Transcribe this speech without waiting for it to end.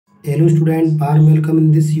Hello student, warm welcome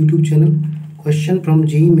in this YouTube channel. Question from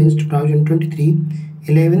JEE Mains 2023,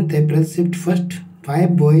 11th April shift first.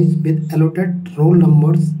 5 boys with allotted roll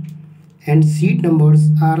numbers and seat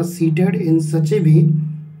numbers are seated in such a way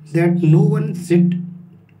that no one sits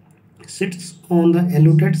on the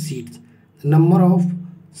allotted seats. The number of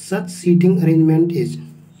such seating arrangement is.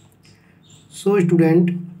 So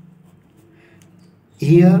student,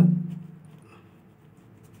 here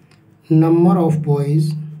number of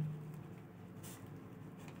boys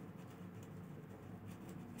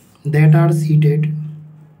that are seated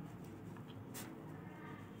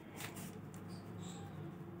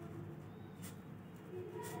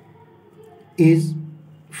is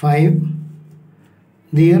 5.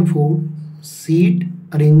 Therefore, seat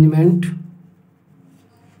arrangement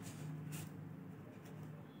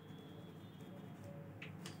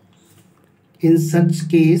in such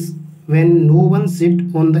case when no one sits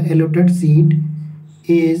on the allotted seat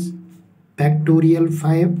is factorial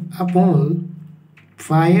 5 upon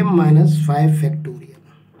 5 minus 5 factorial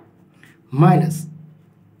minus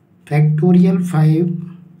factorial 5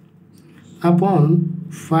 upon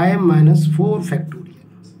 5 minus 4 factorial,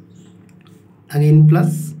 again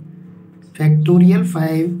plus factorial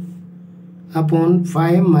 5 upon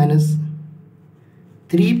 5 minus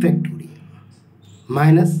 3 factorial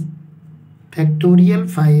minus factorial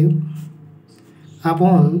 5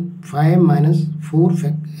 upon 5 minus 2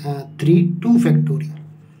 factorial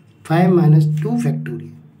 5 minus 2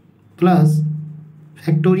 factorial plus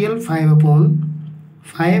factorial 5 upon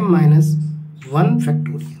 5 minus 1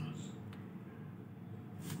 factorial.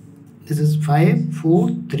 This is 5, 4,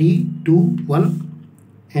 3, 2, 1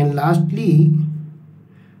 and lastly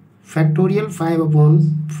factorial 5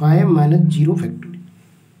 upon 5 minus 0 factorial.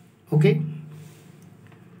 Okay.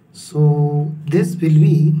 So this will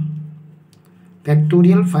be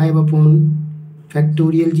factorial 5 upon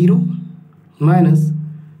factorial 0 minus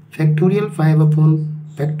factorial 5 upon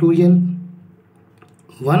factorial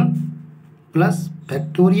 1 plus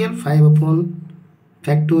factorial 5 upon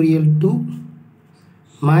factorial 2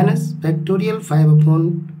 minus factorial 5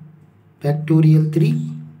 upon factorial 3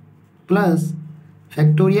 plus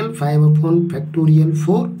factorial 5 upon factorial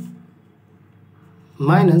 4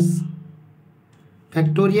 minus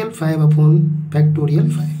factorial 5 upon factorial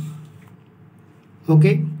 5.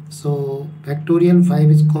 Okay, so factorial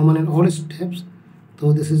 5 is common in all steps.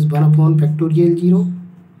 So this is 1 upon factorial 0,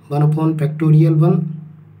 1 upon factorial 1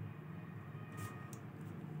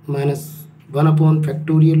 minus 1 upon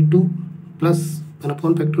factorial 2 plus 1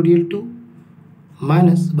 upon factorial 2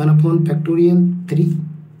 minus 1 upon factorial 3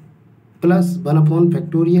 plus 1 upon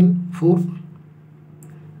factorial 4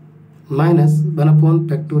 minus 1 upon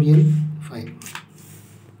factorial 5.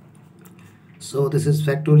 So this is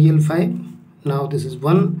factorial 5. Now this is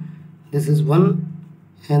 1 and this is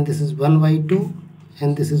 1 by 2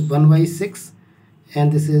 and this is 1 by 6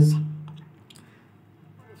 and this is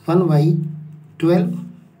 1 by 12.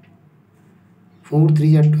 4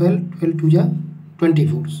 3 are 12, 12 2 are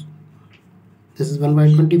 24. This is 1 by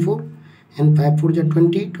 24 and 5 4 are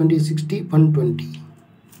 20, 20 60, 120.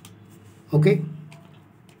 Okay.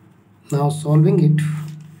 Now solving it,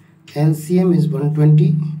 LCM is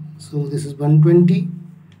 120. So this is 120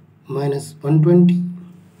 minus 120.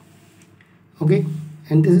 Okay,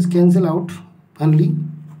 and this is cancel out finally.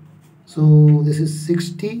 So this is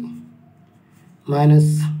 60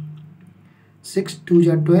 minus 6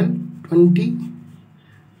 2 are 12, 20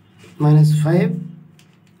 minus 5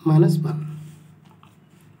 minus 1.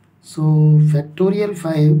 So factorial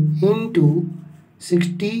 5 into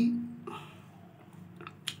 60,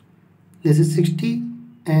 this is 60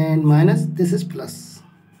 and minus this is plus,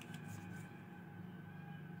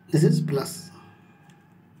 this is plus.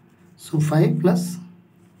 So 5 plus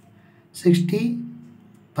 60,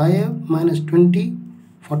 5 minus 20,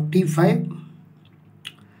 45,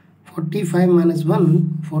 45 minus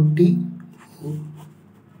 1, 44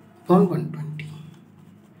 upon 120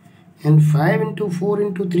 and 5 into 4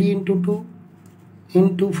 into 3 into 2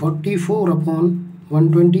 into 44 upon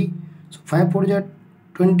 120. So 5 4 are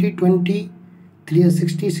 20, 20, 3 are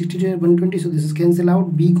 60, 60 are 120. So this is cancel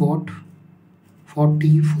out. B got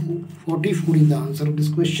 44. 44 is the answer of this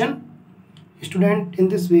question. Student, in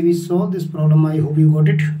this way we solve this problem. I hope you got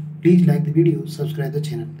it. Please like the video, subscribe the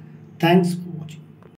channel. Thanks.